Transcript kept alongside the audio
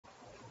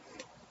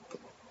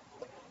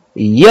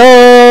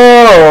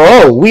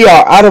Yo, we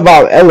are out of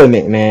our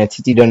element, man.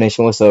 TT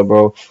donation, what's up,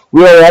 bro?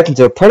 We are reacting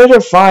to Predator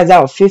finds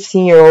out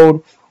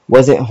 15-year-old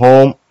wasn't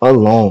home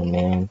alone,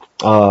 man.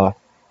 You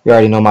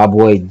already know my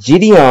boy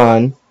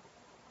Gideon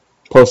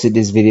posted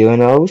this video,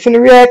 and we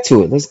finna react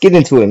to it. Let's get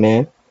into it,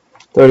 man.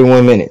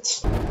 31 minutes.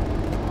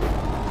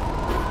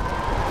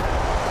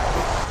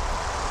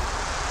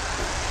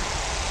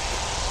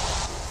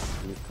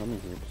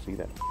 Coming here to see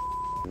that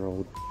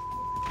road.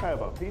 I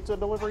have a pizza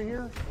delivery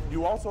here.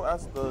 You also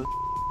asked the.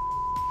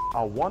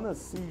 I want to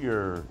see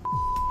your.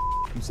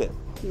 You said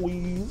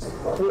please.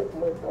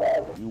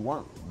 You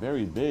weren't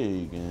very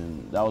big,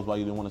 and that was why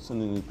you didn't want to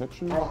send any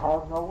pictures. I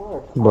have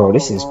no words. Bro,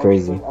 this is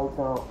crazy.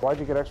 Why'd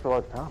you get extra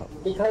large powder?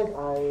 Because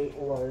I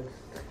was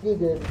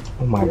treated.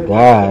 Oh my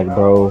god,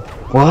 bro.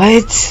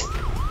 What?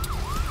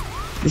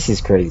 This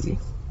is crazy.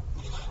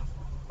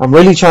 I'm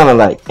really trying to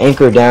like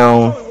anchor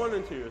down.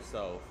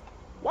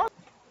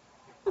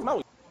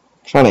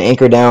 Trying to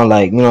anchor down,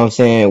 like, you know what I'm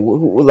saying?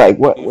 Like,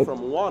 what? From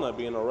Moana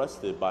being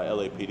arrested by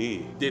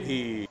LAPD. Did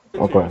he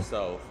okay.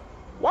 himself?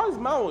 Why is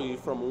Maui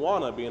from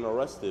Moana being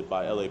arrested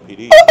by LAPD? Did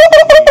he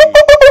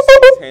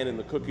stick his hand in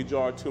the cookie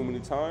jar too many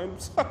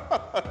times?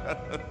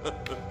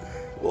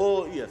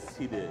 Well, yes,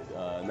 he did.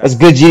 That's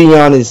good.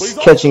 Gideon is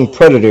catching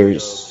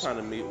predators. Trying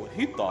to meet what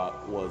he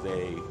thought was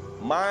a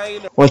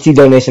minor. 1T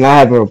donation. I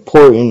have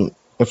important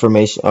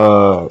information.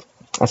 I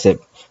said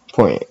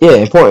important. Yeah,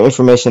 important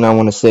information. I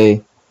want to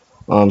say.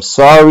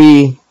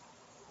 Sorry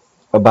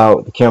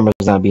about the cameras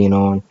not being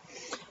on.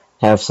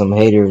 Have some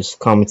haters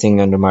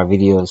commenting under my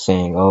videos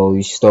saying, "Oh,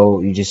 you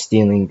just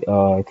stealing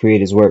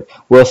creators' work."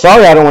 Well,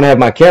 sorry, I don't want to have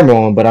my camera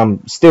on, but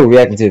I'm still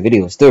reacting to the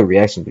video. Still a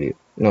reaction video.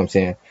 You know what I'm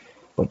saying?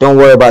 But don't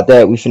worry about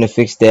that. We finna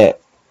fix that.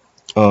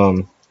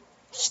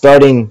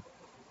 Starting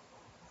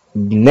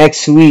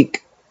next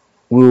week,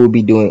 we will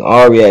be doing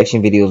all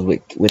reaction videos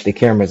with the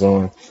cameras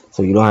on,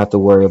 so you don't have to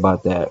worry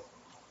about that.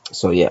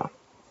 So yeah,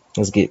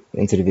 let's get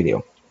into the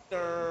video.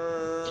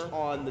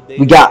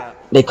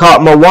 They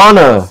caught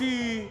Moana.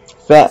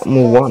 Fat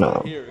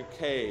Moana. Here,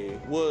 K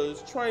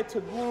was trying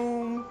to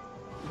groom,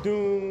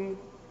 doom,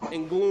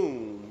 and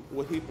gloom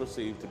what he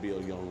perceived to be a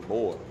young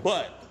boy.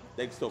 But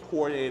they still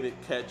coordinated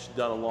catch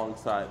done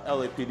alongside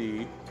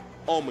LAPD,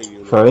 Omen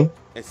Unit,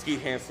 and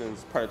Skeet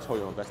Hansen's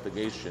predatorial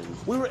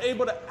investigations. We were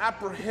able to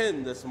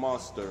apprehend this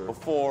monster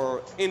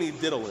before any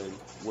diddling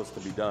was to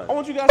be done. I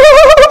want you guys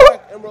to sit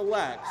back and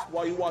relax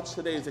while you watch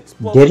today's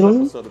explosive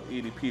episode of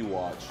EDP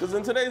Watch. Because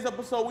in today's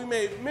episode, we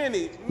made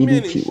many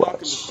shocking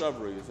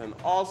discoveries, and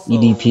also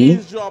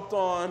he's dropped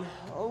on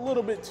a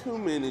little bit too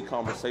many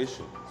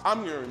conversations.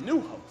 I'm your new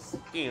host,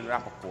 Ian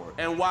Rappaport,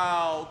 and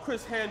while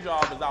Chris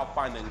Handjob is out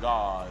finding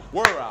God,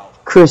 we're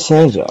out. Chris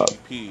Handjob.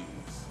 EDPs.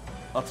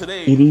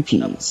 Today's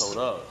EDPs.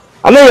 Of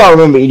I know y'all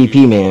remember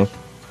EDP, man.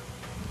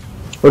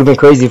 Would have been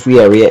crazy if we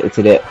had reacted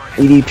to that.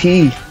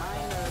 EDP.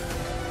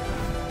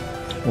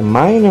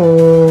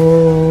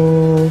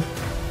 Minor.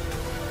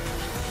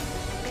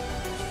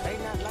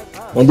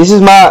 And this is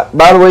my,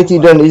 by the way,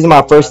 this is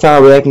my first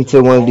time reacting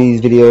to one of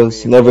these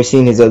videos. Never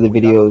seen his other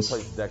videos.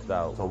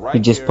 He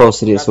just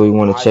posted it, so we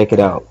want to check it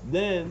out.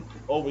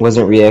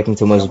 Wasn't reacting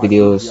to much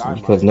videos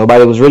because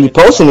nobody was really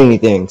posting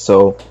anything.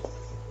 So,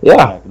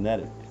 yeah.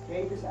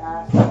 Jay just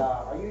asked,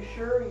 are you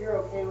sure you're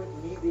okay with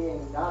me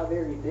being not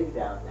very big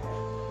down there?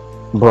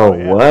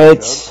 Bro,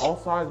 what? All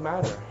sides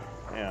matter.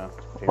 Yeah.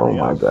 Oh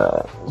my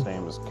god. His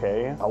name is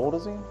Kay. How old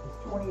is he?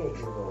 28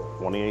 years old.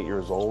 28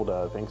 years old.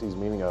 Thinks he's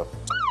meeting a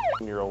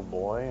year-old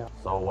boy.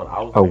 So what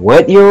I was a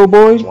what-year-old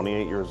boy?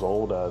 28 years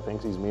old.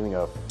 Thinks he's meeting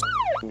a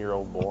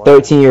year-old boy.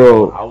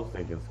 13-year-old. I was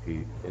thinking,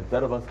 Ski,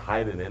 instead of us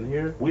hiding in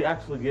here, we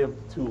actually give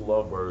two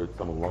lovebirds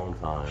some alone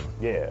time.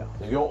 Yeah.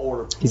 You'll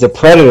order pizza. He's a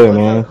predator,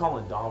 man.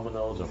 Calling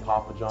Domino's or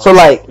Papa John's. So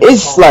like,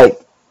 it's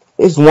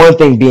one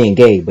thing being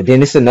gay, but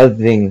then it's another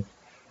thing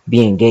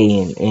being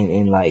gay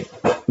and like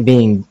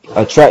being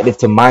attractive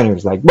to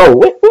minors. Like, bro,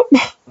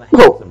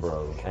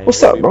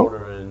 what's up,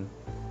 bro?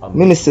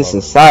 Menace to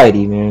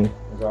society, man.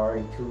 There's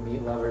already 2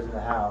 meat lovers in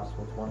the house.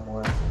 What's one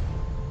more?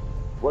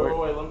 Wait.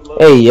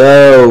 Hey,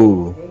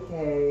 yo. Hey,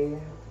 Kay.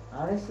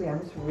 Honestly, I'm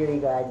just really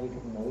glad you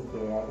could make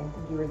it. I didn't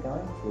think you were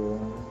going to.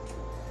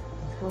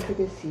 Let's go take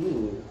a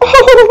seat.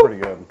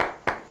 Pretty good.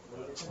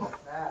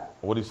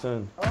 What he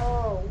saying?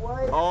 Oh,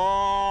 what?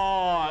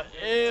 Oh,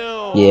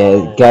 ew.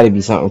 Yeah, gotta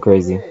be something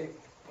crazy.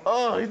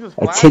 Oh, he just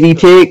a titty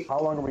pic. How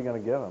long are we gonna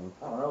give him?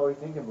 I don't know. What are you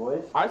thinking,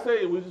 boys? I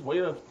say we just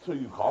wait until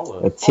you call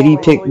us. A titty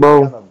pic,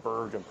 bro.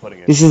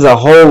 This is a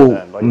whole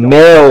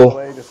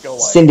male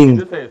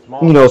sending,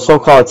 you know,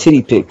 so-called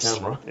titty pics.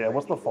 Yeah,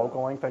 what's the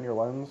focal length on your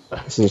lens?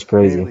 This is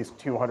crazy. At least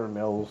 200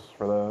 mils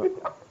for that.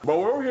 But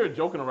we're over here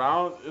joking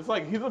around. It's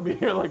like he's gonna be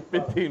here like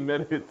 15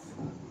 minutes.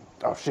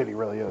 Oh shit, he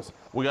really is.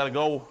 We gotta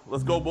go.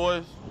 Let's go,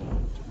 boys.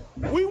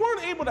 We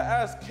weren't able to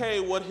ask Kay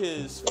what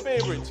his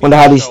favorite TV wonder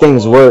how these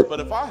things work. But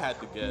if I had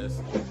to guess,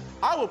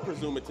 I would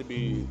presume it to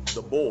be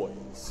The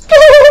Boys.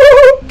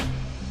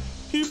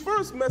 He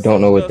first messaged Don't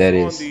know what that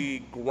us is. on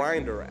the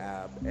Grindr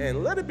app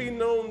and let it be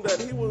known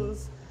that he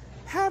was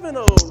having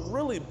a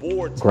really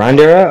bored time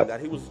Grinder up.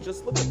 that he was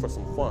just looking for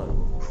some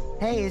fun.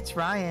 Hey, it's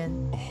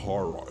Ryan. Hi,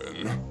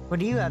 Ryan. What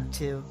are you up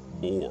to?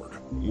 Bored.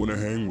 Wanna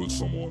hang with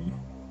someone?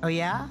 Oh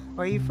yeah?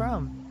 Where are you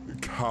from?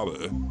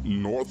 Cali,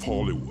 North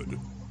Hollywood.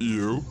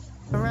 You?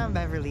 Around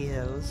Beverly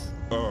Hills.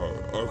 Oh,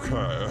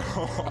 okay.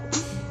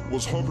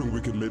 Was hoping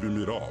we could maybe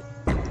meet up.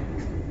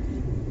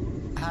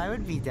 I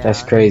would be down.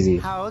 That's crazy.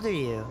 How old are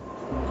you?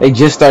 They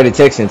just started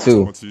texting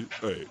too.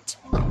 28.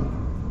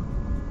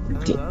 Oh,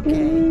 okay,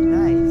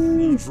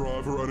 nice. You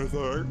drive or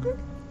anything?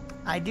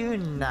 I do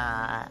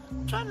not.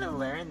 I'm trying to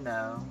learn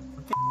though.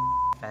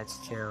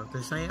 That's chill.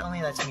 The site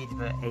only lets me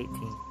do it 18,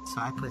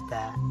 so I put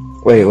that.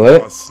 Wait,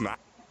 what?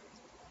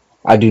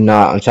 I do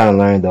not. I'm trying to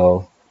learn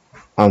though.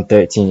 I'm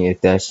 13.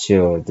 If that's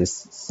chill,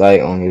 this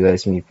site only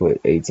lets me put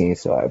 18,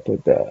 so I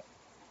put that.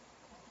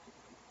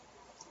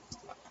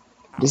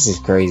 This is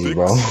crazy,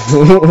 bro.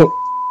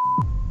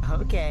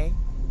 Okay.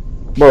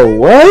 Bro,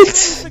 what?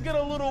 Things to get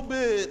a little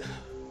bit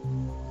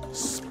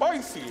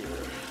spicier.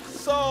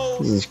 So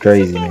This is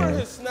crazy, just over man.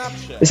 his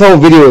Snapchat, This whole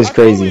video is I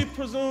crazy. totally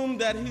presume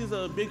that he's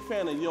a big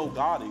fan of Yo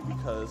Gotti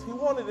because he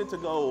wanted it to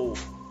go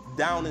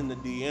down in the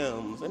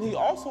DMs, and he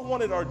also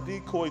wanted our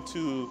decoy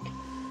to.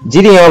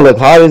 GDN look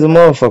hot as a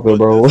motherfucker,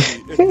 bro.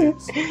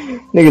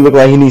 Nigga look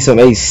like he needs some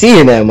AC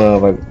in that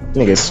motherfucker.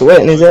 Nigga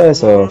sweating his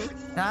ass off.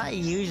 Not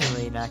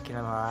usually, not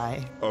gonna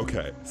lie.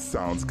 Okay,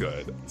 sounds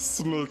good.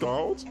 Sneak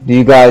out? Do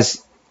you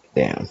guys...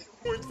 Damn.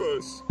 Wait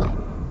first.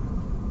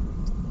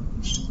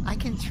 I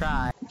can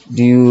try.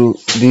 Do you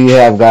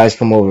have guys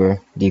come over?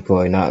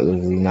 Decoy, not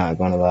literally, not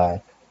gonna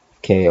lie.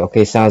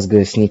 Okay, sounds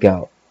good. Sneak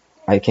out.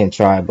 I can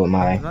try, but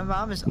my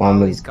mom is mom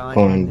always is gone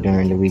going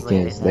during the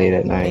weekends late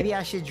at night. Maybe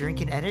I should drink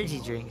an energy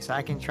drink so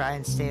I can try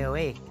and stay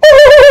awake.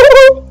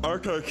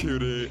 Okay,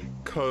 cutie.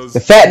 Cause The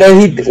fact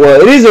that well,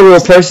 it is a real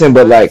person,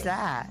 but like,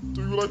 That?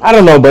 do you like I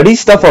don't know, but these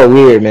stuff are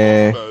weird,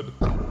 man.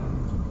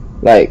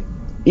 Like,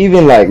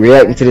 even like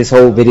reacting to this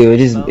whole video, it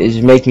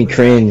just make me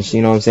cringe.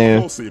 You know what I'm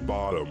saying? I'll say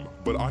bottom,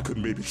 but I could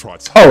maybe try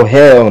top. Oh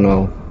hell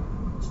no.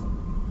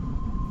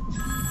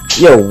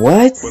 Yo,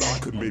 what? But I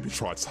could maybe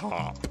try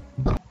top.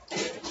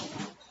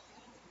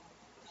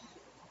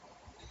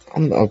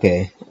 I'm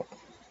okay.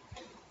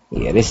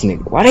 Yeah, this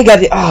nigga. Why they got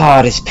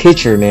the this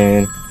picture,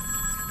 man?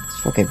 This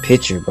fucking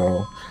picture,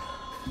 bro.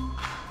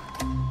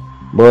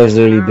 Boys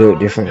literally built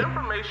different.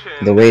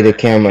 The way the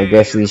camera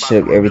aggressively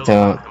shook every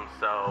time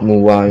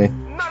move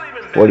on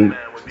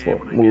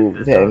 44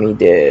 moves had me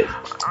dead.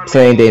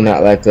 Saying they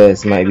not like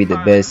us might be the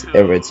best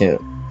ever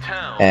attempt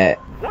at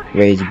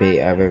rage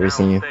bait I've ever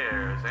seen. And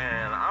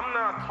I'm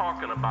not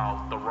talking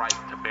about the right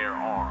to bear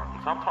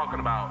arms. I'm talking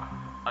about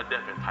a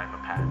different type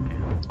of pattern.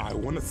 I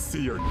want to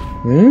see your.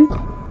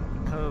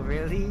 Oh,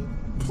 really?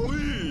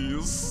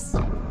 Please.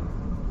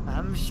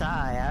 I'm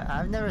shy.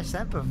 I've never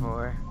sent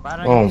before. Why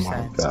don't Oh you my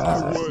send?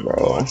 god, would, bro.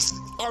 but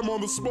I'm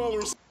on the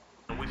smaller side.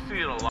 We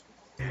see it a lot.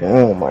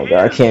 Oh my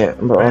god, I can't,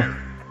 bro.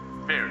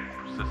 Very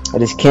persistent. I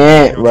just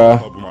can't, bro.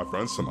 Help with my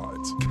friends tonight.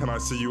 Can I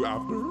see you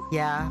after?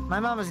 Yeah, my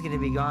mama's gonna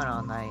be gone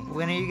all night.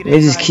 When are you gonna?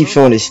 They just drive keep over?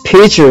 showing this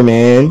picture,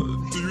 man.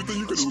 Do you think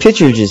you This could?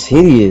 picture is just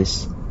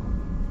hideous.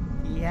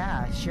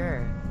 Yeah,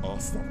 sure.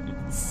 Awesome.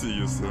 See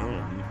you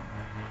soon.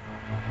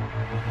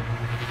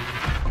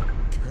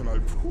 Can I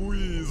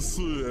please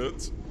see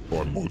it?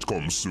 I might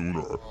come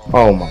sooner.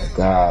 Oh my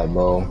god,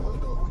 bro.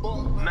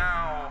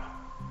 Now,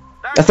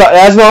 That's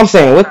what I'm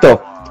saying. What the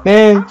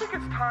man? I think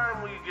it's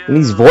time we get And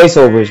these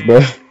voiceovers, bro.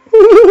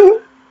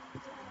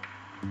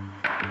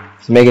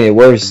 It's making it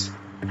worse.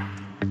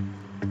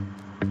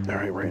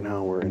 Alright, right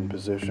now we're in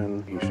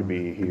position. He should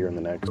be here in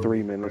the next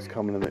 3 minutes,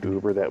 coming in the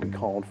Uber that we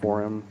called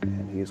for him.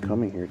 And he's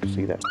coming here to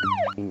see that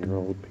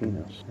 15-year-old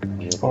penis.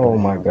 Oh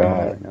my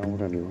god. Right now we're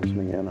going to be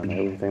listening in on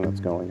everything that's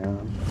going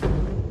on.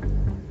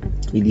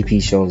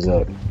 EDP shows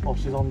up. Oh,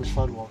 she's on the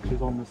sidewalk.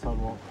 She's on the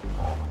sidewalk.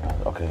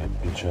 Okay,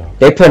 be chill.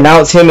 They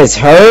pronounce him as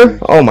her?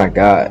 Oh my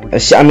god.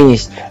 I mean,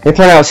 they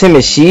pronounce him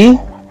as she?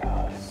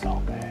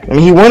 I mean,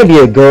 he want to be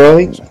a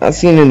girl. I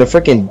seen in the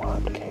freaking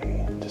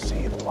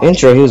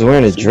intro, he was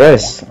wearing a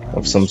dress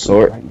of some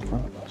sort. Right in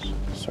front of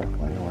us,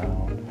 circling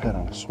around, head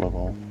on a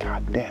swivel.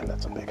 God damn,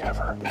 that's a big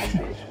heifer.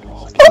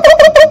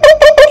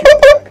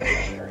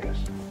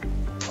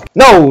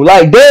 No,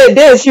 like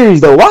dead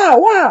serious though.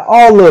 Why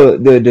all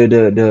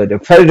the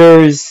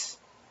predators?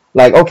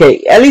 Like,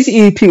 okay, at least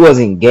EDP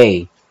wasn't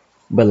gay,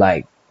 but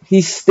like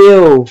he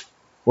still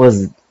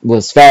was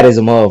fat as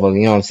a motherfucker.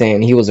 You know what I'm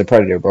saying? He was a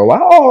predator, bro. Why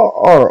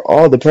are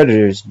all the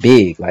predators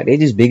big? Like they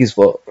just big as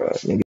fuck, bro.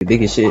 Nigga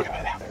big as shit.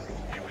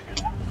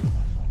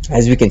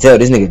 As we can tell,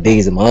 this nigga big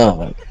as a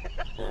motherfucker.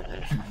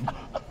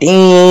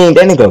 Damn,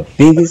 that nigga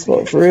big as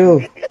fuck for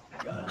real.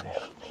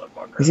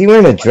 Is he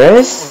wearing a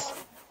dress?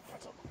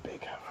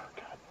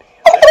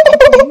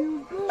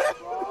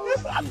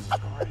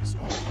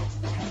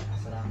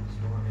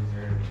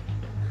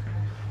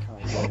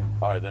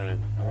 Alright, there it is.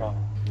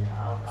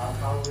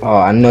 Oh,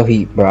 I know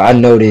I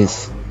know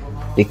this.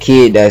 The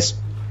kid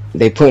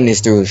they putting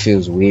this through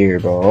feels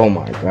weird, bro. Oh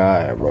my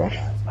god, bro.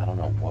 I don't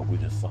know what we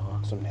just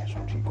saw. Some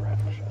National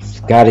Geographic shit. It's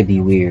gotta be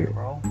weird.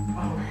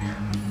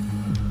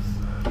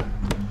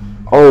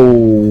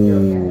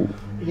 Oh.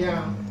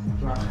 Yeah.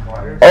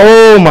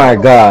 Oh my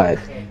god.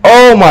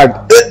 Oh my.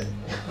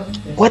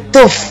 What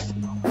the f.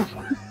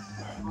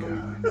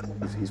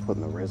 He's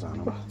putting the riz on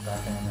him.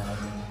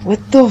 What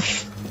the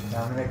f.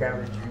 I'm gonna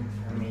grab a drink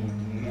for me.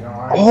 You don't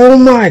want Oh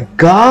my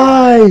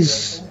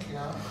gosh.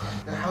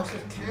 the house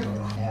is cute.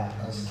 Yeah,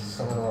 it's just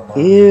a little above.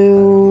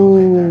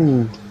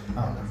 Ew.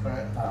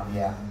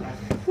 Yeah.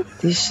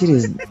 This shit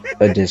is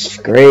a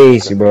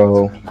disgrace,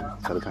 bro.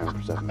 Set a timer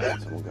for 7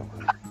 minutes and we'll go.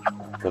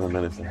 7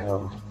 minutes in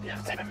hell. Yeah,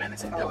 7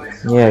 minutes in hell.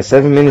 Yeah,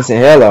 7 minutes in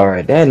hell,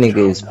 alright. That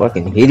nigga is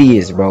fucking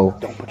hideous, bro.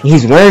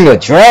 He's wearing a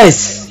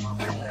dress.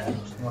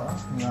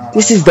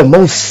 This is the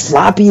most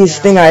sloppiest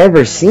thing I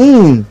ever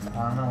seen.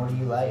 I don't know, what do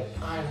you like?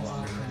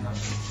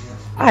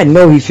 I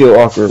know he feel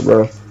awkward,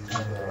 bro.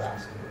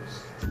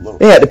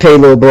 They had to pay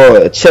little bro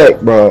a check,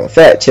 bro. A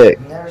fat check.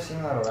 You've never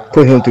seen Little Rascals?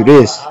 Put him through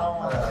this. I don't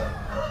wanna...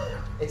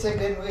 It's a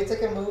good movie. It's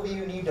like a movie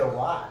you need to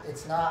watch.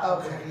 It's not a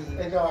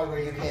movie where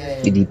you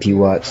can... DP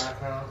watch.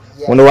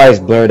 Yeah, Wonder why it's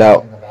blurred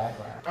out. in the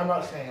background. I'm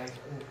not saying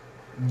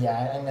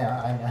Yeah, I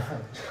know.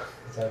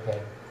 It's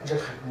okay.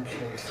 just in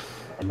case.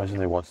 Imagine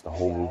they watched the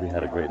whole movie,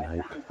 had a great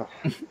night.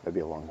 That'd be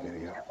a long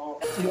video.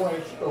 You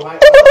want to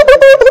like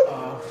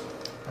I'll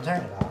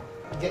turn it off.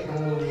 get the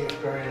movie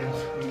experience.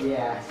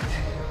 Yeah.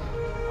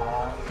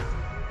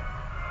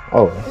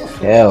 Oh,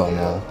 hell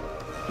no.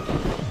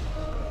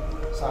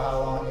 So how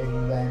long have you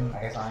been, I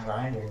guess, on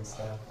Grindr and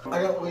stuff?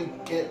 I don't really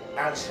get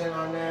action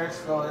on there,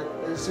 so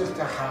it's just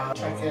a how.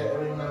 Check it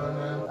every now and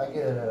then. I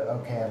get an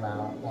okay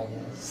amount, I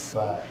guess,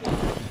 but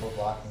people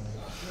blocking me.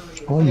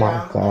 Oh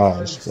my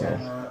gosh, bro.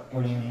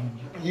 What do you mean?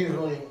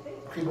 Usually,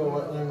 people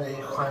when they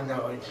find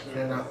out like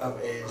you're not of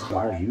age.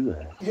 Why are you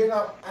there? You're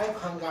not. I've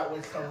hung out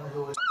with someone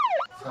who is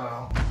so.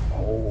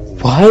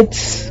 What?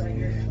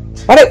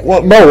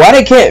 Why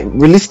they can't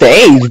release the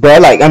age, bro?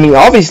 Like, I mean,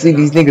 obviously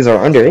these niggas are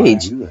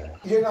underage.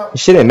 You're not. It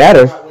shouldn't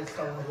matter. Hung out with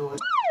someone who is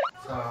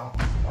so.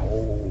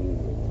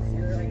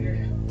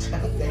 I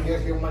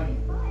guess you're my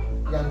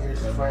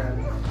youngest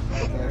friend.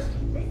 I guess.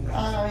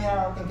 I mean,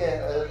 I don't think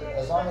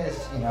as long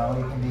as, you know,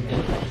 you can be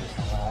good friends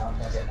with someone, I don't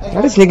think it...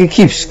 Why this nigga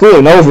keep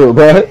screwing over,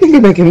 bro? He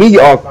making me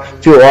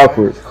feel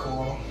awkward.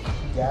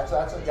 Yeah,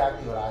 that's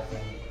exactly what I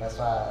think. That's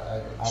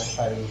why I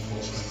try to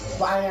use it.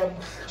 But I am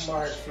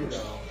smart too,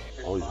 though.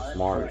 Oh, you're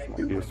smart.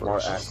 You're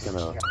smart asking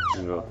a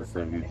girl to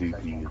send you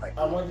DPs.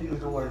 I wanted to use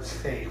the word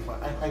safe,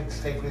 but I think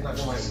safe is not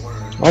the right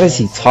word. Why does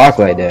he talk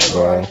like that,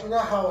 bro? You know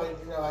how,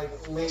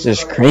 maybe It's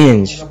just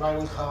cringe. nobody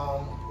was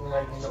home,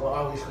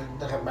 obviously it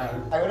doesn't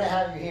matter. I wouldn't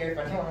have you here if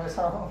anyone was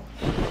home.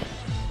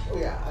 Oh,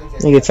 yeah, I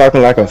get Nigga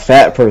talking like a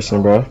fat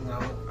person, bro.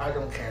 I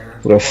don't care.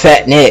 With a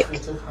fat neck. We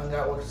just hung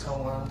out with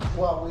someone.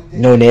 Well, we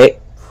did No neck.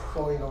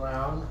 going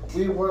around.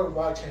 We were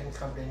watching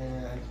something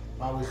and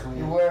obviously...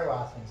 You were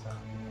watching something,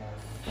 yeah.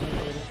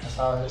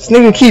 This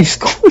nigga keeps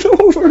screwing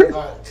over. I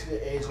got to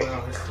the age when I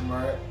was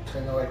smart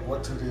to know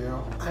what to do.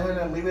 I don't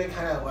know, maybe I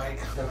kind of like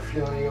the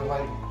feeling of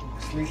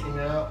sneaking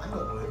out. I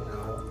don't really know.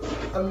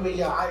 I mean,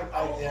 yeah, I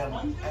am.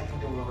 I can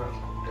do whatever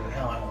the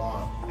hell I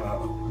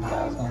want. But I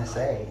was gonna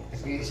say,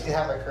 if you still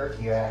have a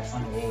curfew at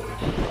 28.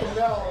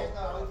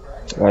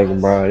 Like,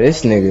 bro,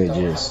 this nigga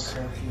just...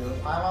 I'm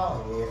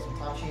all weird.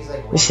 Sometimes she's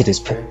like... This shit is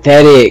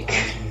pathetic.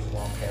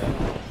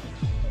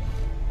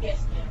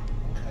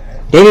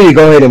 They need to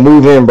go ahead and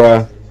move in,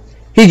 bro.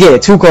 He getting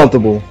too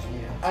comfortable.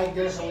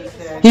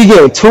 He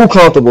getting too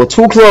comfortable,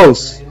 too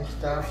close.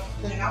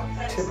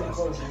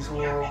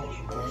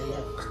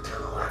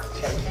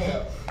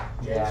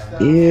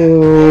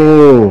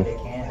 Ew.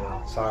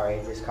 Sorry,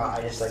 I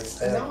just like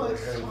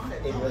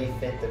it really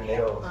fit the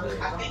middle.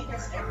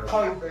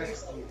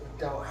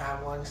 Don't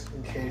have one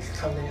in case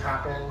something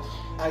happens.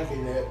 I get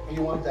it.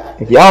 You want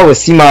that? If y'all would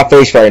see my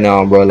face right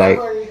now, bro, like,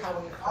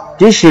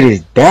 this shit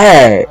is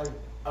bad.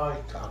 I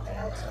like talking,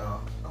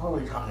 so what are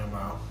we talking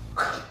about?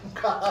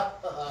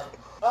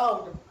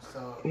 Oh,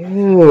 so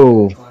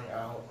Ew.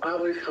 I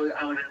would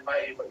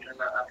invite you, but you're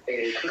not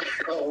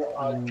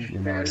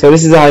updated. So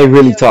this is how he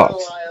really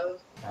talks.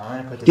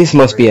 This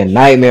must be a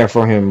nightmare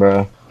for him,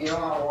 bro. You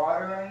don't want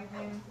water or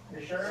anything?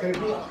 You sure?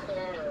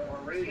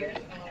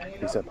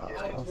 He said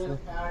pasta.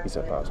 He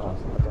said pasta.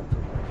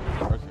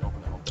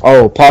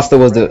 Oh, pasta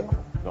was the...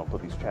 Don't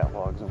put these chat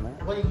logs in there.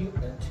 What are you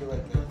into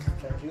again?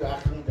 Can you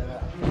ask me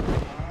that?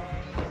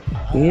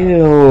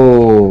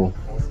 Ew.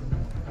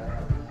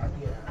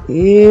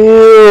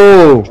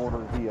 Ew.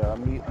 Order the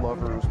Meat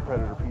Lovers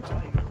Predator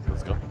Pizza.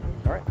 Let's go.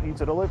 Alright,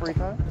 pizza delivery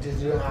time. Did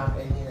you have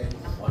anything that you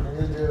wanted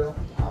to do?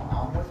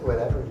 I'm with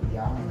whatever, to be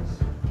honest.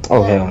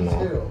 Oh, hell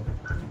no.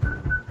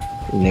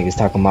 These niggas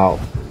talking about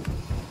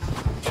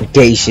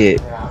gay shit.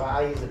 Yeah,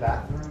 I'll use the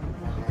bathroom.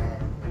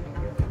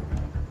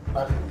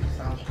 Okay,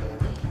 sounds good.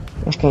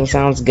 Okay,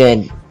 sounds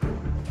good.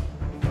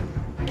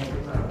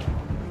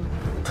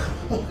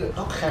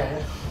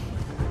 Okay.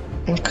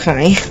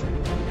 Okay.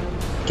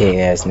 Gay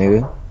ass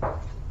nigga.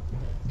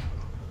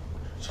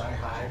 Should I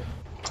hide?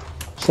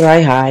 Should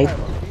I hide?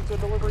 Pizza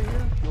delivery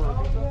here? You want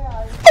a pizza?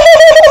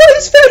 Oh,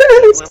 he's fat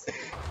ass.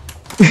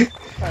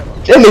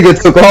 That nigga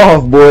took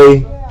off,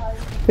 boy.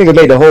 Nigga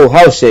made the whole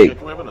house shake.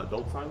 Can we have an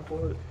adult sign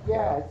for it?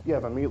 Yeah. Yeah,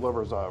 the Meat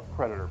Lover's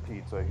Predator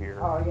Pizza here.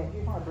 Oh, yeah, you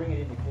just want to bring it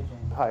in the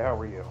kitchen. Hi, how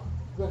are you?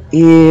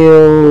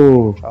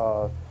 Ew.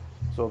 So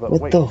the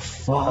What wait, the how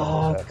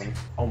fuck? this happened?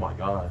 Oh my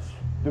gosh.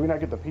 Did we not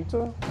get the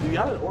pizza? You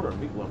got didn't order a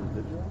meat lover,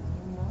 did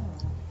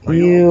you?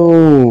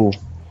 Ew.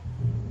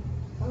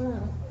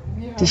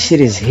 This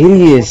shit is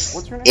hideous.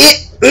 What's your name?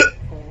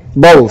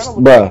 Both,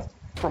 bruh.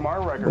 From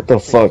our record, What the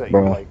fuck,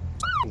 bro? Like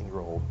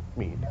 15-year-old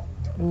meat.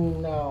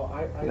 No,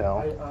 I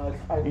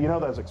You know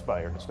that's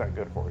expired. It's not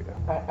good for you.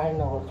 I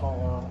know what's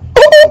going on.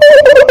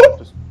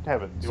 Just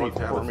have it see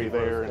for me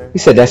there. And He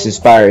said that's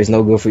expired. It's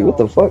no good for you. What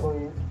the fuck?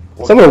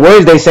 Some of the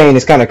words they saying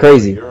is kind of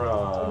crazy.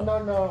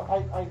 No, I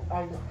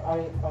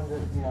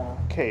just, yeah.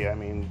 Okay, I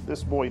mean,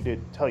 this boy did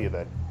tell you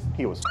that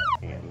he was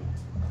in.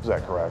 Is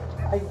that correct?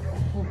 He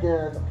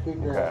did.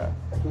 Okay.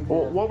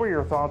 Well, what were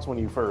your thoughts when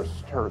you first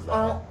heard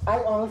that? I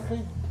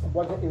honestly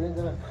wasn't even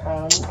gonna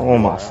come. Oh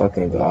my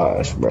fucking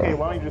gosh, Okay, bro.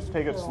 why don't you just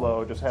take it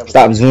slow? Just have it.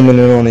 Stop zooming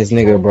in on this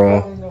nigga, bro.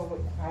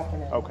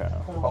 Okay.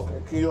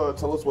 Okay. Can you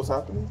tell us what's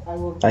happening?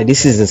 Like,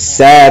 this is a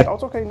sad Oh,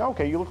 it's okay. No,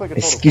 okay. You look like a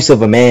total excuse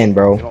of a man, You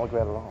bro. don't look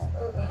bad at all.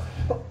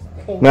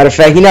 Matter of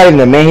fact, he not even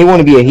a man. He want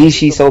to be a he,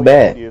 she so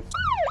bad.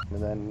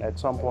 And then at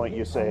some point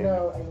you say,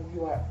 No, and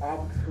you are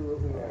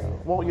absolutely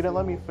right. well, you didn't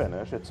let me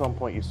finish. At some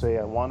point you say,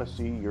 I want to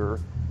see your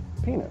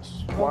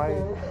penis. Why?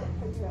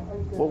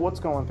 Well, what's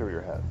going through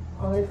your head?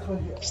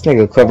 This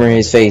nigga covering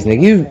his face,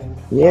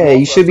 nigga.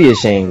 You should be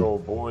ashamed. Oh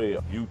boy,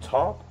 you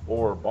top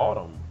or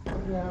bottom?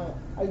 Yeah,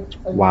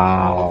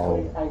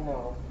 Wow. I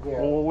know.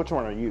 Yeah. Well, which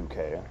one are you,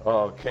 Kay?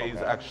 Kay's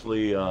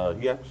actually, he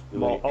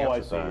actually I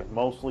answered see. that.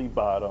 Mostly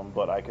bottom,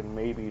 but I can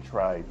maybe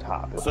try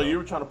top. So you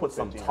were trying to put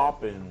some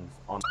toppings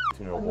on a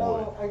 15-year-old boy.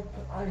 No,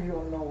 I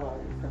don't know why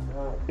you said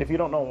that. If you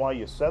don't know why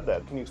you said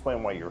that, can you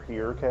explain why you're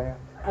here, Kay?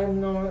 I'm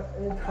not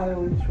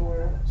entirely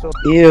sure. So,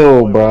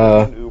 Ew,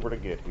 bruh. an Uber to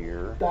get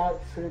here. That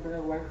should have been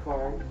a red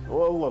flag.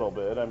 Well, a little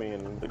bit. I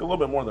mean, Like a little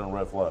bit more than a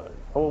red flag.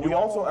 well, You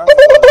also asked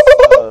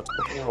us,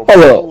 15-year-old boy.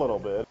 Hold a up. little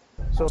bit.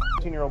 So,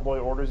 15-year-old boy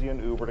orders you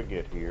an Uber to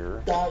get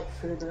here. That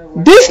should have been a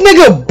red This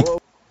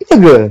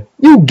nigga,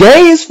 you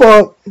gay as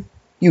fuck.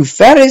 You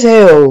fat as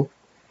hell.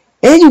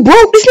 And you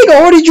broke. This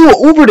nigga ordered you an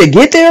Uber to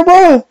get there,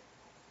 bro.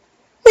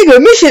 Nigga,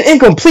 mission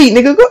incomplete,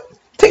 nigga. Go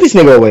take this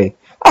nigga away.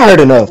 I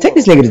heard enough. Take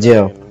this nigga to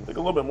jail. Like a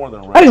little bit more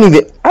than a red I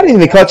didn't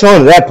even catch on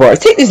to that part.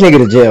 Take this nigga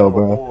to jail,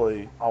 bro.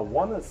 Boy, I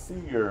want to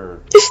see your...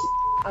 This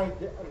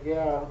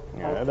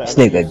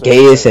nigga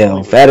gay as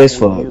hell, fat as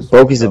fuck,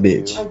 broke as a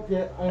bitch.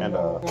 And,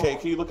 Okay,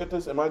 can you look at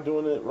this? Am I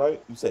doing it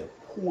right? You said,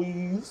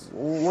 please.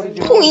 what did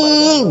you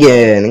mean by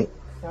that?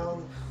 Yeah,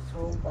 sounds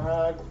so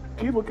bad.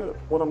 Can you look at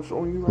what I'm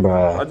showing you right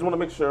Bruh. now? I just want to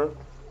make sure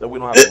that we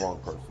don't have the wrong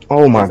person.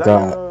 oh my Is that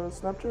god. your,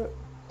 Snapchat?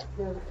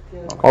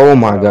 Oh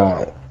my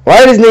god.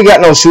 Why this nigga got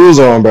no shoes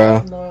on,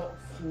 bro?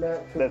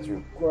 That's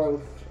your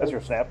Gross. That's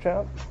your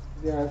Snapchat?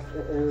 Yes,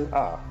 it is.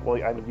 Ah,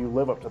 well, I mean, you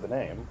live up to the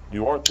name.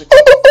 You are thick.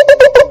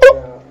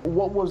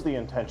 What was the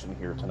intention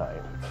here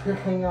tonight?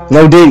 Hang on.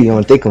 No Diddy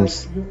on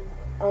Thickums.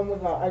 Oh my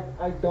god,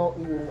 I don't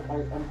even,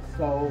 I'm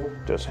so...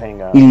 Just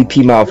hang on.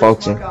 EDP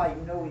malfunction. I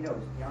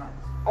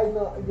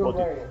know, you're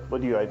right. What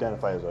do you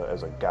identify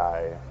as a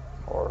guy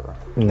or?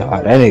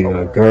 Nah, that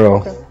nigga a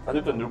girl. I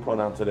think the new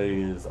pronoun today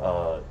is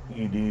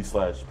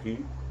ED/P.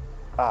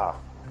 Ah,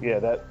 yeah,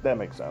 that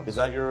makes sense. Is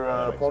that your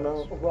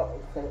pronoun?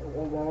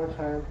 One more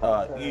time.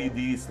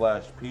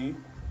 ED/P.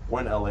 We're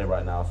in LA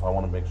right now, so I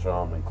want to make sure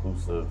I'm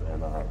inclusive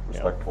and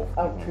respectful.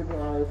 To be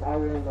honest, I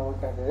really know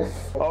what that is.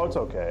 Oh, it's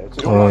okay.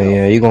 Oh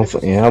yeah, you gonna?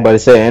 Yeah, I'm about to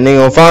say, and they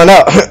gonna find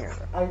out.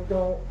 I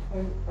don't.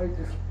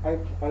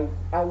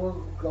 I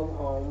will go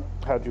home.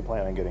 How'd you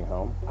plan on getting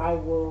home? I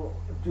will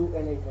do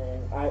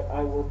anything.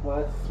 I will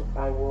bus.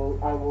 I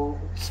will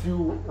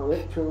do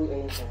literally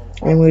anything.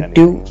 I would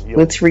do.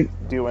 Let's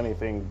do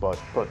anything but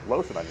put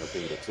lotion on your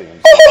feet. It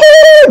seems.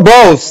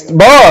 Bro.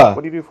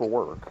 What do you do for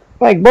work?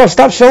 Like, bro,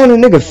 stop showing the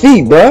nigga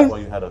feet, bro. Well,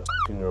 you had a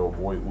 15-year-old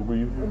boy Uber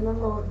you here?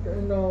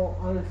 No,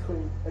 honestly,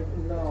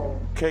 no.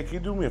 Okay, can you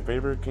do me a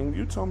favor? Can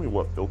you tell me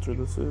what filter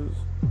this is?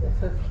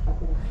 It's a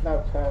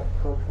Snapchat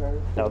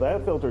filter. Now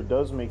that filter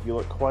does make you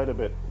look quite a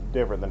bit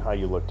different than how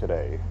you look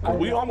today.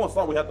 We almost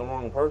thought we had the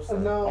wrong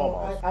person.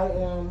 No, I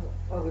am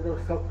a little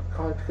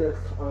self-conscious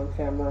on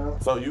camera.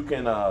 So you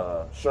can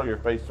show your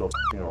face to a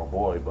 15-year-old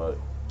boy, but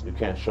you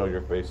can't show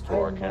your face to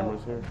our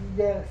cameras here?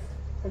 Yes.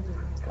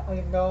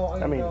 I know.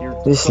 I mean, you're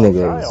This so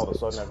nigga shy is all of a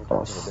sudden after a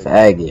talking to Big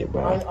faggot, I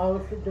bro.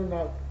 honestly did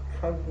not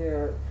come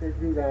here to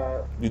do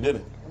that. You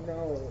didn't?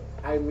 No,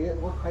 I made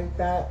it look like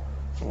that.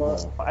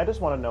 But I just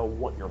want to know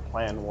what your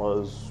plan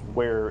was,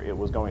 where it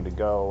was going to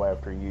go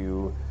after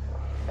you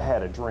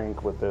had a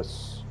drink with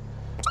this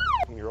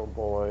 15-year-old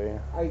boy.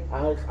 I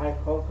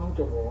felt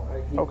comfortable.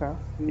 Okay.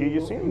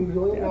 You seem He's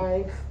really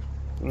nice.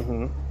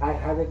 Mm-hmm. I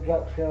had a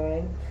gut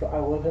feeling, so I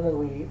wasn't gonna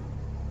leave.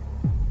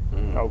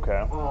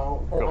 Okay.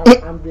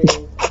 I'm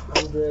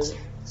good.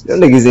 Them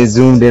niggas is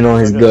zoomed in on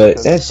his gut.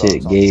 That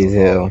shit gay as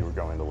hell. You were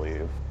going to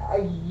leave.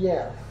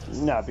 Yes.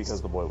 Not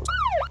because the boy was.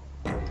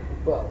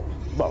 Both.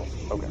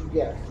 Both. Okay.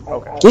 Yes.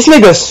 Okay. This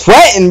nigga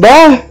sweating, bro.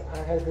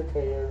 I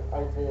hesitated.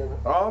 I did.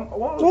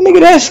 Well, That nigga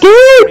that scared?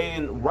 I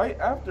mean, right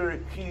after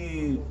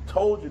he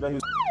told you that he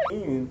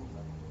was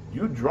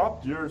you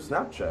dropped your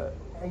Snapchat.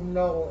 I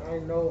know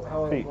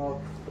how it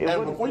works.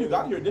 And before you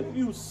got here, didn't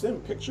you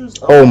send pictures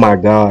of Oh my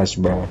gosh,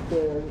 bro.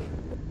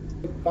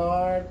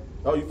 God.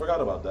 Oh, you forgot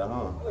about that,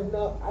 huh?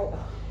 No,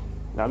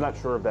 Now, I'm not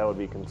sure if that would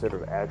be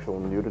considered actual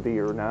nudity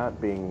or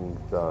not, being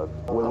with the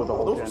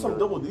whole those gender. were some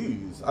double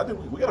D's. I think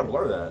we gotta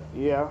blur that.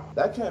 Yeah.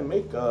 That can't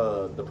make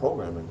the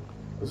programming.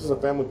 This is a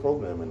family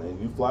programming,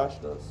 and you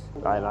flashed us.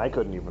 And I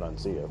couldn't even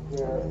unsee it.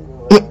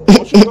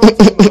 What's your thoughts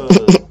on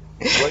the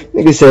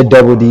Nigga said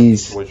double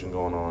D's. situation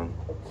going on?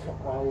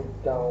 I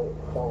don't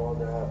follow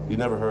that. You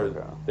never heard?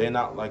 They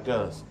not like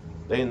us.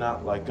 They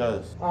not like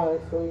us.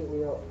 Honestly,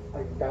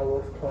 that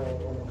was playing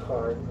in the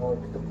car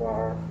going to the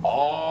bar.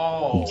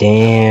 Oh.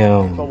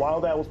 Damn. So while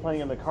that was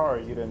playing in the car,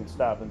 you didn't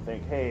stop and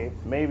think, hey,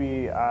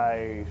 maybe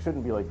I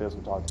shouldn't be like this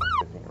and talk to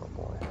a 15-year-old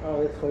boy.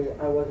 Honestly,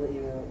 I wasn't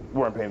even. You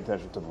weren't paying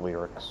attention to the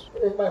lyrics.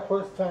 It's my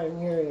first time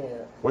hearing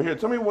it. Well, here,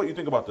 tell me what you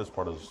think about this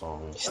part of the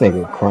song. This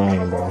nigga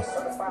crying, bro.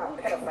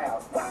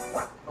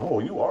 Oh,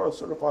 you are a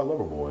certified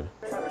lover boy.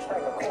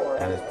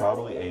 And it's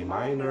probably a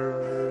minor.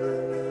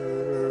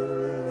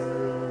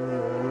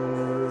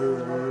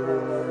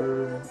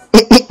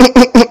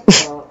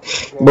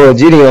 Bro,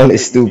 Gideon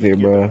is stupid,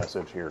 bro.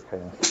 Message here,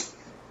 okay?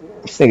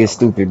 This nigga's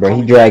stupid, bro.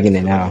 He dragging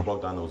it now.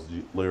 Broke down those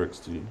lyrics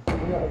to you.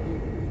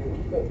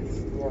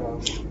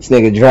 This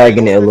nigga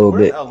dragging it a little We're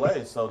bit. in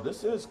LA, so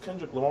this is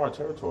Kendrick Lamar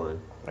territory.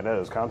 It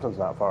is. Compton's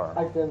not far.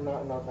 I did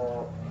not know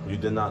that. You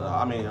did not know.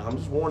 I mean, I'm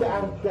just warning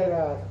I'm you. dead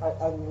ass.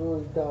 I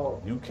really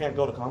don't. You can't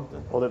go to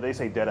Compton. Well, they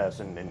say dead ass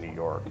in New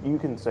York. You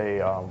can say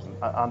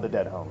on the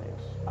dead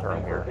homies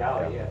term here.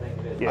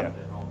 Yeah.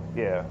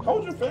 Yeah. How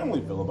would your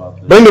family feel about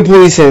this? Bring the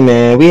police in,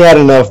 man. We had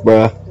enough,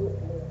 bro.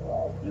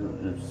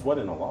 You're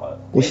sweating a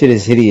lot. This shit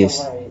is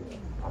hideous. I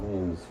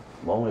mean, it's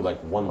only like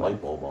one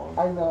light bulb on.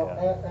 I know,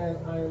 and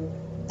I'm.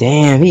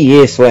 Damn, he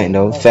is sweating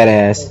though. Fat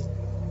ass.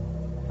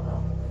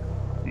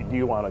 Do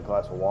you want a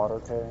glass of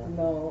water, Kay?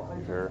 No.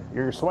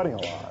 You're sweating a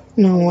lot.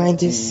 No, I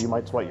just. You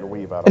might sweat your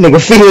weave out. That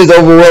nigga feelings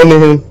overwhelming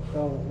him.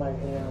 Oh, my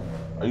hand.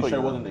 Are you sure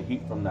it wasn't the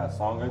heat from that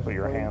song? Put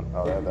your hand.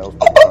 Oh, that was.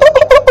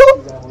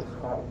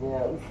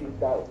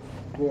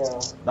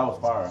 That was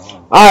fire, huh?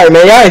 Alright,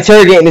 man. Y'all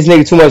interrogating this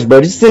nigga too much,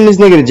 bro. Just send this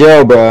nigga to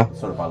jail,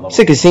 bro.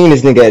 Sick of seeing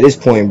this nigga at this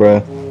point,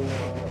 bro.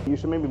 You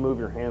should maybe move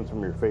your hands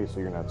from your face so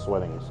you're not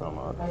sweating so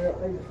much.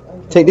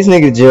 Take this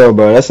nigga to jail,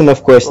 bro. That's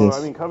enough questions.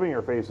 Well, I mean, covering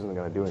your face isn't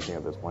going to do anything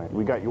at this point.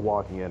 We got you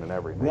walking in and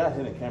everything. We have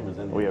hidden cameras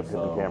in here. We have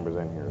hidden cameras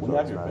in here. We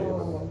have your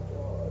face.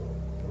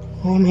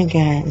 Oh my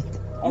god.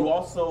 You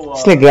also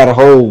This nigga got a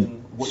whole.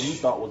 what you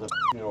thought was a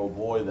 15-year-old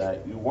boy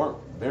that you weren't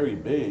very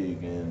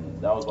big,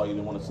 and that was why you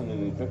didn't want to send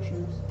any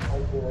pictures.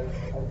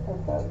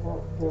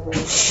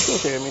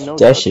 Okay, I mean, no.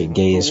 That shit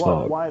gay as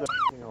fuck. Why the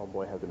 15-year-old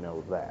boy had to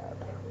know that?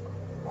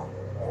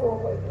 Oh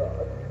my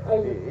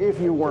god. If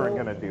you weren't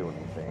gonna do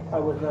anything. I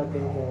was not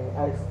thinking.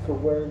 I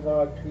swear to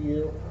God to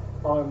you,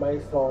 on my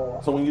soul.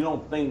 So when you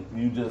don't think,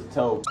 you just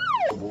tell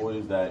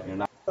boys that you're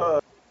not.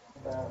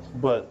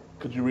 But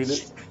could you read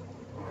it?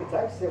 You can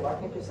text it. Why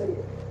can't you say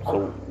it?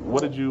 So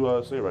what did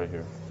you say right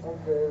here?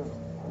 Okay.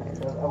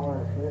 I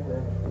want to hear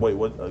this. Wait,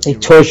 what? They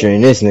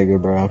torturing this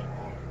nigga, bro.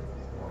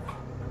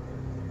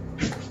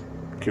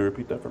 Can you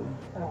repeat that for me?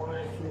 I want to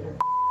hear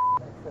it.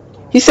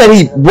 He said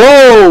he.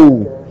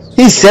 Whoa!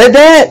 He said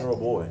that? You're a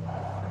boy.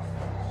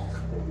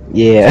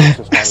 Yeah.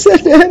 I said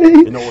that.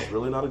 You know what's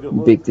really not a good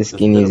look? Big the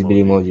skinniest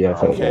bitty emoji I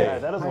felt. Okay. Yeah,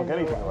 that doesn't look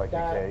anything like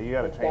it, Kay. You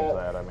gotta change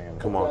that. I mean,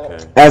 Come on,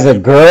 Kay. As a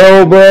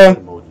girl,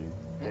 bro.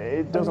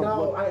 It doesn't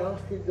No, look. I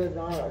honestly did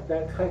not.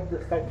 That's like the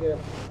second.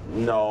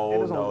 No,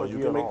 doesn't no, look you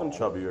you can at make them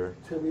all. chubbier.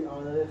 To be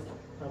honest,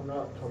 I'm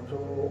not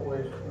comfortable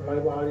with my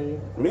body.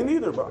 Me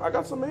neither, but I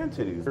got some man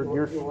titties.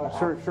 You're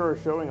sure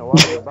showing a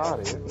lot of your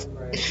body.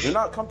 You're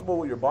not comfortable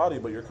with your body,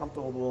 but you're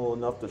comfortable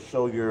enough to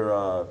show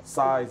your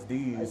size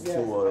D's to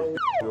a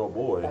real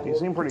boy. You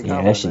seem pretty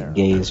Yeah, confident that shit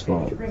gay as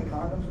fuck. Did you bring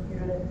condoms with you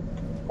today?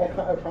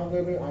 If I'm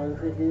going to be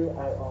honest with you,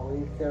 I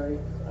always carry.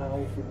 I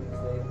always should be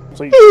safe.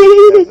 So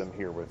you have them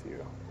here with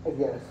you.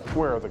 Yes.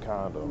 Where are the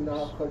condoms?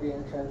 Not for the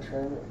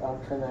intention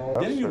of tonight.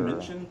 Didn't you sure.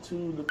 mention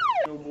to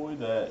the boy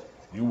that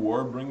you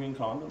were bringing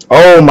condoms?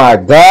 Oh my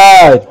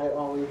god. I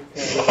always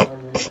carry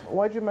condoms.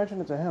 Why'd you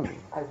mention it to him?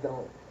 I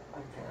don't. I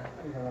can't.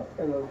 I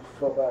don't. It looks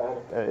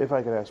so bad. If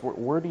I could ask,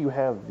 where do you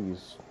have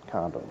these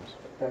condoms?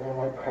 They're in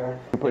my purse.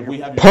 If we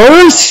have your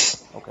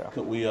Purse? Okay.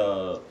 Could we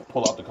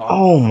pull out the condoms?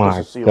 Oh my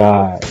Just to see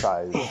god. what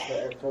size.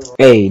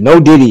 Hey, no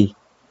Diddy.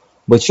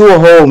 But you a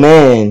whole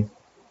man.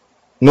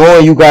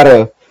 Knowing you got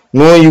a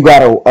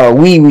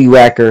wee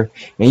whacker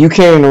and you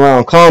carrying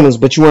around condoms,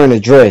 but you wearing a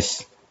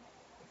dress.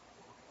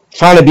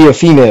 Trying to be a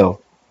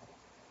female.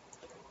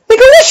 Nigga,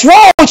 what's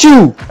wrong with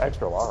you?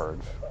 Extra large.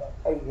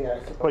 Yes.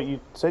 But you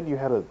said you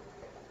had a,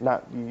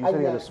 not, you said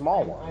you had a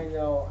small I one.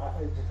 know.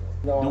 I just.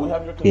 No. Do we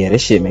have your consent? Yeah,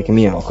 this shit making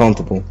me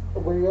uncomfortable.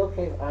 Were you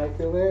okay if I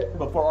do it?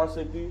 But for our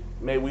safety,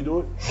 may we do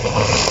it?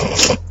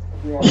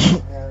 Yeah,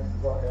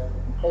 go ahead.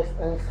 It's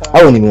inside.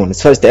 I wouldn't even want to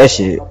touch that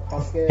shit.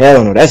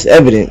 Hell no, that's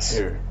evidence.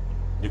 Here,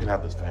 you can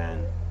have this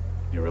fan.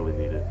 You really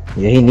need it.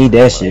 Yeah, he need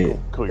that shit.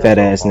 Fat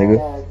ass nigga.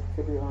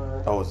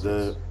 Oh, it's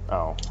dead?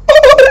 Oh.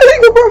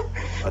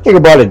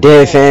 Nigga brought a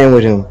dead fan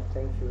with him.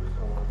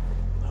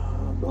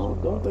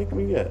 Don't thank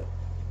me yet.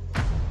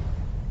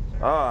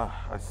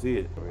 Ah, I see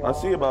it. I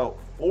see about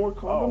 4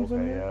 condoms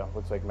in here. Yeah,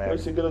 looks like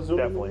Magnums. Magnums.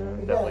 Definitely.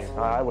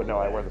 I would know.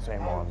 I wear the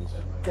same ones.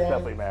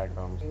 Definitely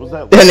Magnums. Was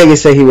that? That nigga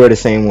say he wear the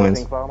same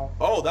ones.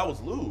 Oh, that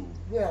was lube.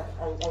 Yeah,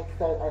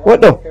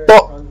 What the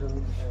fuck?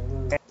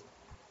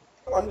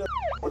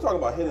 We're talking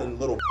about hitting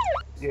little.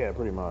 Yeah,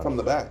 pretty much. From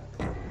the back.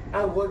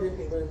 I wouldn't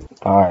even.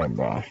 Alright,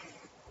 bro. I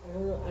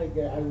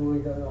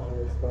really don't know how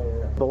to explain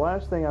it. The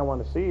last thing I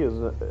want to see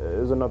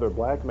is another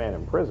black man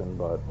in prison,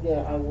 but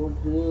Yeah, I will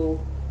do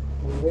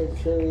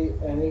literally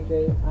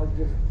anything. I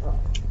just.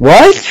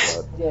 What?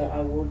 Yeah,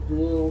 I will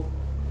do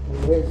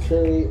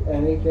literally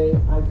anything.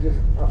 I just.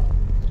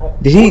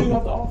 Did he? What do you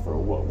have to offer?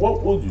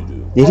 What would you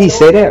do? Did he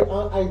say that?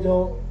 I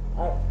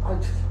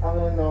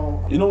don't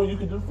know. You know what you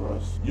could do for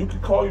us? You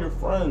could call your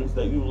friends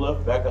that you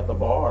left back at the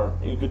bar,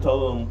 and you could tell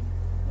them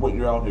what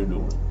you're out here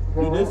doing.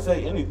 You didn't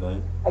say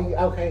anything.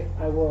 Okay,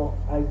 I will.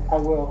 I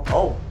will.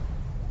 Oh,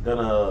 then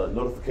a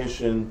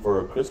notification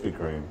for Krispy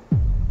Kreme.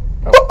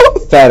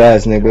 Fat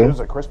ass nigga.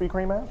 There's a Krispy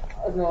Kreme app?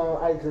 No,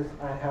 I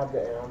have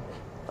the app.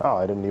 Oh,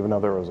 I didn't even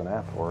know there was an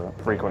app for it.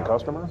 Frequent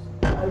customer?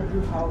 I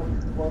do have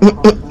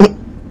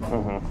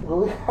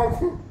one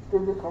customer.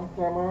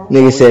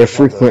 Nigga said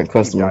frequent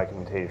customer.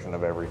 Documentation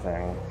of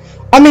everything.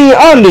 I mean,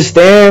 I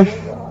understand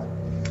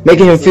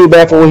making him feel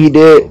bad for what he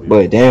did,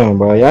 but damn,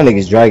 bro, y'all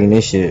niggas dragging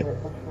this shit.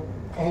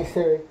 Hey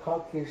Siri,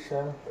 call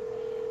Keisha.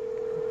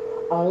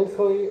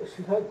 Honestly,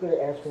 she's not good at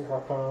answering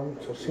her phone.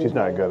 So she's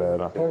not good at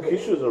it.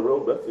 Keisha's a real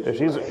bestie.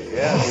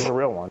 Yeah, she's a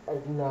real one.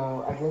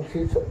 No, I think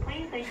she's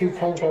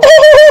trying to.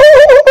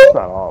 It's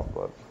not off,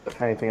 but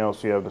anything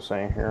else you have to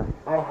say here?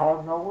 I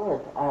have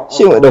no words.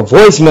 She went to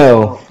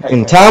voicemail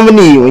in time of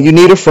need when you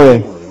need a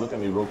friend. Look at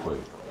me real quick.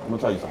 I'm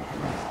gonna tell you something.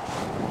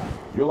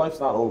 Your life's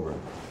not over.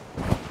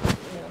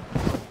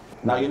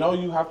 Now you know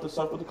you have to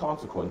suffer the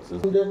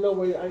consequences. There's no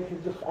way I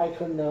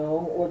could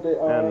know what they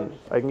are. And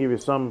I can give you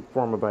some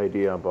form of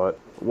idea, but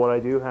what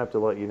I do have to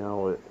let you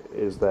know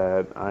is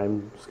that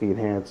I'm Skeet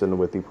Hansen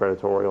with the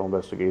Predatorial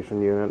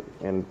Investigation Unit,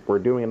 and we're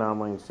doing an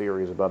online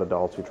series about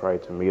adults who try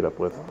to meet up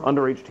with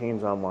underage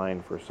teens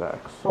online for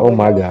sex. Oh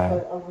my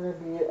god. I'm gonna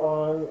be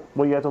on.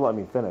 Well, you have to let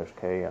me finish,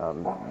 Kay.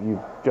 You've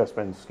just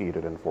been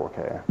skeeted in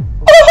 4K.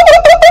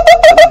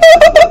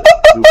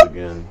 Do it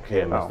again.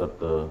 Kay, I messed up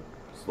the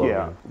slogan.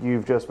 Yeah,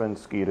 you've just been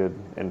skeeted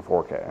in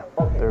 4K.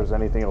 If there's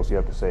anything else you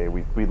have to say,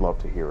 we'd love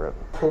to hear it.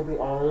 To be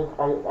honest,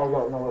 I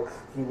don't know what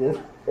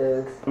skeeted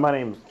is. My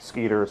name's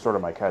Skeeter, sort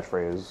of my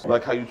catchphrase.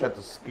 Like how you tried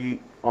to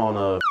skeet on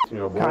a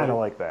 15-year-old boy? Kind of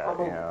like that,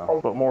 yeah.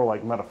 But more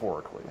like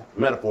metaphorically.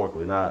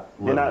 Metaphorically, not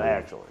literally. Not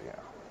actually, yeah.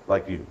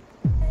 Like you.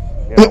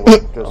 Yeah, well,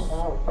 just...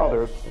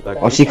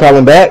 Oh, she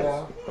calling back?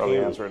 Probably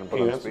answer it and put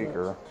on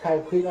speaker. Can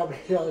I please not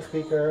be on the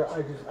speaker?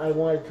 I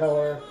want to tell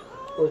her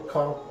with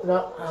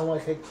I want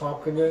to say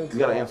confidence. You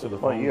gotta answer the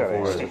phone. Well, you gotta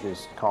before answer if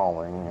she's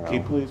calling. You know. Can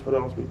you please put it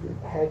on speaker?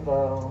 Hey,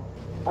 girl.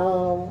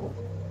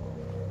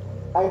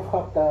 I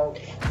fucked up.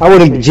 I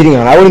wouldn't be cheating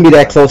on. I wouldn't be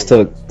that close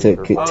to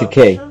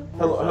Kay.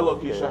 Hello,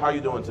 Keisha. How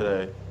you doing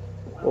today?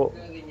 Well,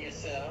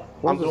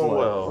 I'm doing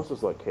well. Let's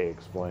just let Kay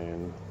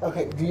explain.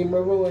 Okay, do you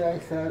remember when I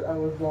said I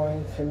was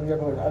going to meet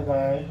up with a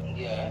guy?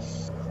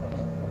 Yes.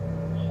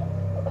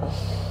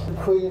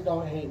 Please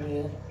don't hate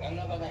me. I'm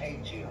not gonna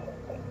hate you.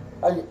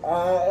 I'm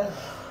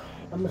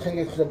gonna take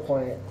it to the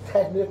point.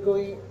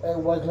 Technically, it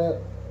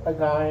wasn't a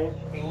guy.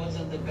 It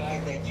wasn't the guy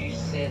that you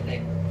said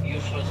that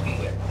you're supposed to be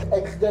with.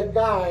 It's the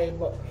guy,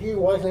 but he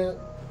wasn't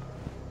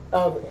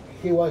of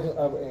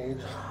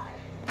age.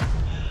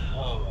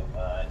 Oh my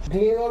god. Do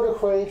you know the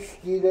phrase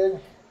skeeted?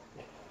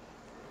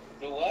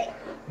 The what?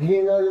 Do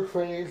you know the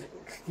phrase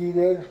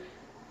skeeted?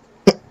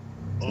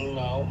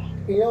 No.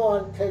 You know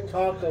on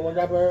TikTok or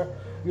whatever,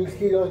 you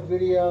see those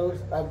videos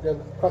of the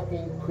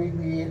fucking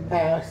creepy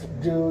ass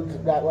dudes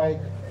that like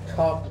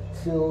talk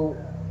to.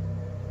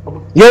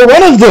 You're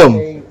one of them!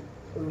 They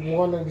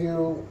want to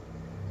do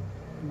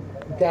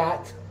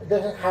that. It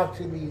doesn't have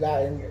to be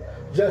that,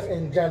 just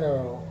in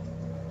general.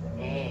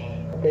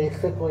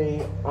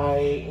 Basically,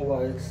 I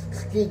was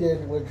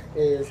Skeeted, which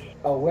is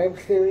a web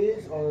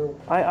series. Or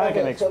I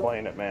can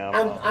explain it, ma'am.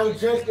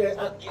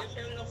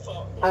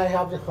 I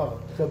have the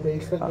phone. So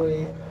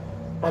basically,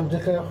 I'm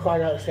just gonna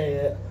flat out say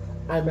it.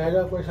 I met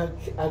up with a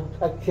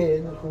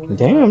kid who was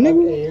Damn,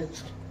 nigga.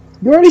 age.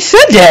 You already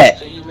said that!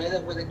 So you met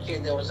up with a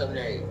kid that was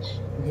underage?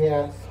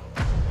 Yes.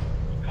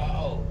 How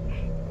old?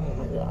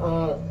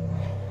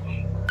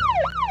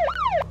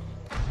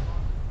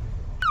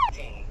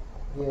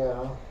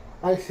 Yeah.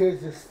 I should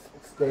just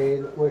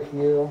stayed with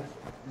you,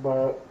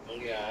 but...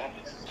 Yeah.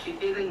 She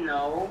didn't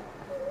know.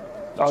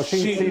 Oh,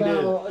 she did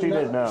know.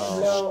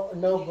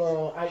 No,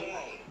 bro.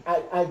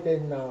 I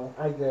did know.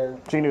 I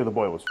did. She knew the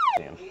boy was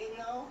f***ing. You didn't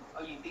know?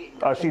 Or you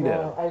didn't? Oh, she did.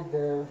 I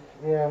did.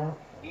 Yeah.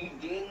 You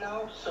did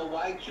know, so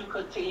why'd you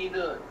continue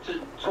to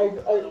I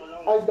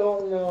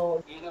don't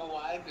know. You know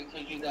why?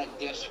 Because you got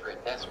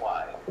desperate. That's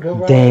why.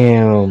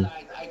 Damn.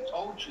 I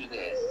told you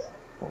this.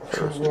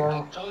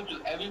 Yeah. I told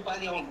you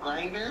everybody on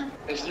Grindr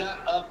is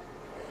not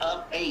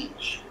up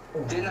age.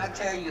 Didn't I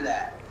tell you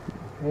that?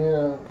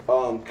 Yeah.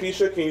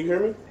 Keisha, can you hear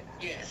me?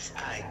 Yes,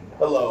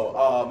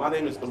 Hello, my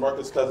name is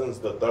DeMarcus Cousins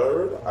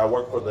III. I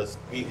work for the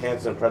Skeet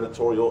Hansen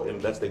Predatorial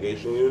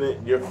Investigation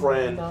Unit. Your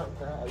friend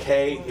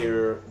Kay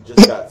here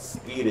just got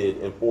skeeted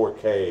in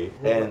 4K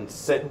and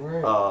sent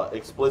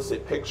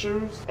explicit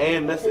pictures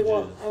and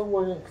messages. I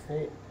wouldn't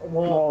say.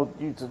 Well,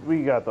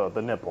 we got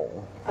the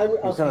nipple.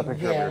 You sent a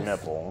picture of your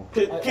nipple.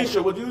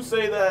 Keisha, would you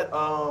say that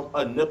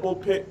a nipple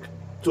pic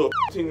to a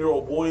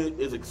 15-year-old boy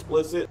is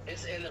explicit?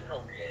 It's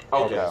inappropriate.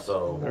 Okay,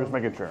 so just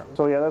making sure.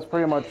 So yeah, that's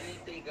pretty much.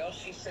 Anything else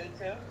she sent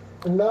him?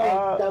 No,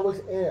 that was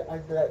it.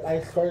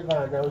 I swear to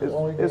God, that was the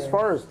only thing. As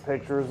far as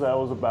pictures, that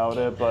was about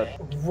it,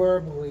 but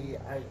verbally,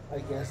 I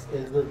guess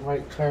is the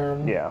right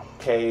term. Yeah.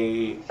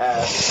 Kay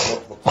asked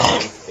multiple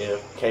times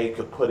if Kay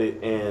could put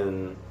it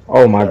in.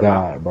 Oh my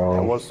God, bro.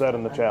 It was said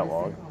in the chat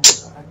log.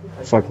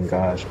 Fucking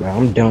gosh, bro.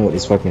 I'm done with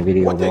this fucking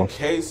video, What bro. did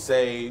Kay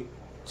say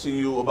to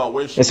you about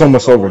where she It's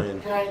almost over.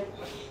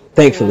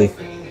 Thankfully.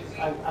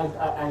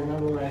 I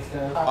remember what I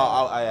said.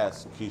 I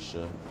asked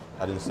Keisha.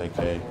 I didn't say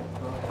Kay.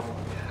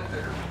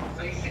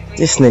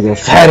 This nigga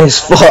fat as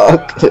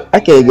fuck. I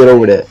can't get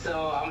over that.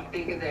 So I'm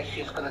thinking that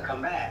she's gonna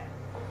come back.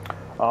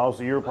 Oh,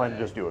 so you were planning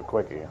to just do a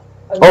quickie?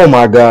 Oh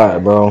my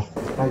God, bro.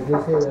 I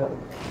just hear that.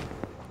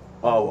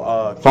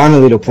 Oh,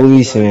 finally the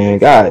police, man.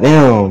 God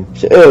damn.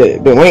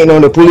 Shit. Been waiting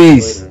on the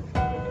police.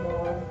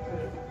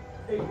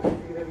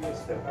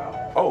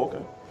 Oh,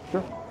 okay.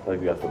 Sure.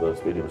 Thank you guys for the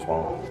speedy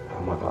response.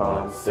 Oh my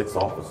God, 6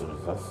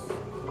 officers. That's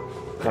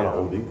kind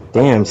of OD.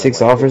 Damn,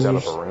 6 officers. Out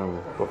of a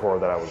room before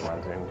that I was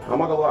renting. I'm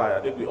not gonna lie.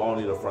 I think we all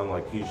need a friend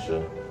like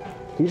Keisha.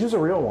 Keisha's a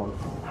real one.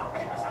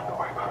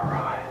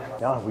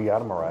 Yeah, we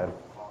got him a ride.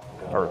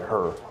 Or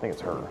her. I think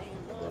it's her.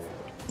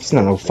 It's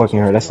not no fucking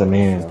her. That's a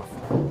man.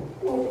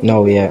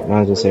 No, yeah.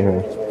 Might as well say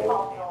her.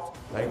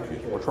 Thank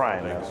you. We're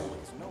trying this.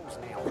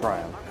 We're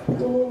trying.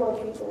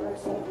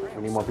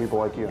 We need more people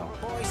like you.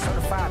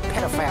 Certified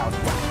pedophile.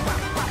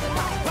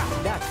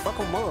 That's fuck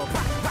 'em up.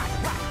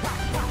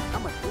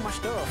 I'ma do my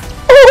stuff.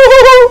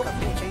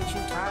 Bitch, ain't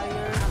you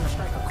tired? I'ma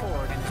strike a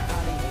chord and it's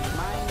probably a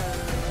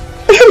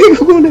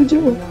minor. Going to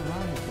jail.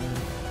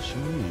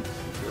 Jeez.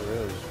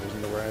 There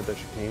isn't the ride that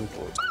she came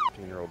for.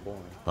 15-year-old boy.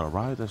 But a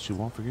ride that she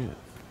won't forget.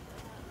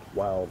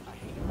 Wild.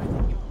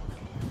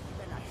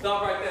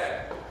 Stop right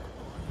there.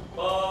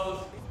 Buzz.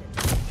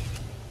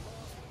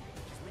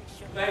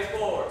 Thanks,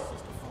 Forrest.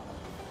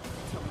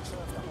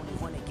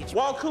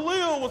 While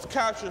Khalil was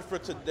captured for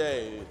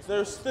today,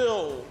 there's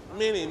still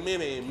many,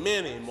 many,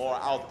 many more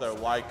out there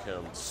like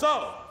him.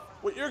 So,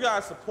 with your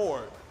guys'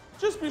 support,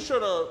 just be sure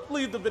to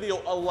leave the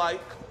video a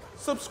like,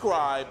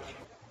 subscribe.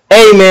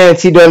 Hey man,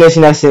 T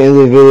Donation, that's the end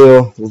of the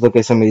video. Let's look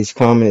at some of these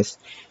comments.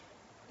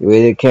 The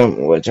way they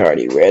come, which I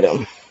already read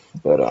them.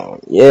 But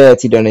yeah,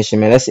 T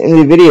Donation, man, that's the end of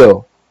the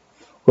video.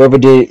 Whoever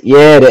did,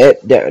 yeah,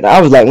 I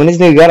was like, when this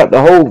nigga got up,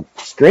 the whole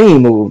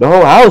screen moved, the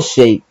whole house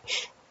shake.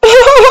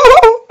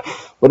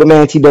 What a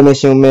man, T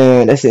Donation,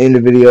 man. That's the end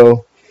of the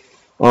video.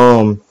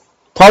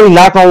 Probably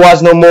not gonna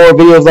watch no more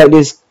videos like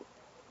this.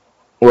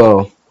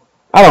 Well,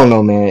 I don't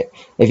know, man.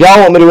 If y'all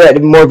want me to react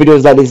to more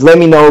videos like this, let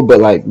me know. But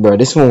like, bro,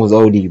 this one was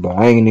OD, bro.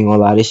 I ain't even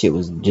gonna lie, this shit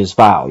was just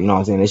foul. You know what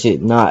I'm saying? This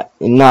shit not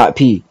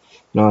P. You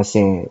know what I'm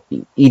saying?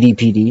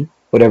 EDPD,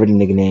 whatever the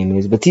nigga name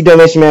is. But T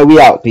Donation, man, we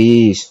out.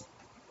 Peace.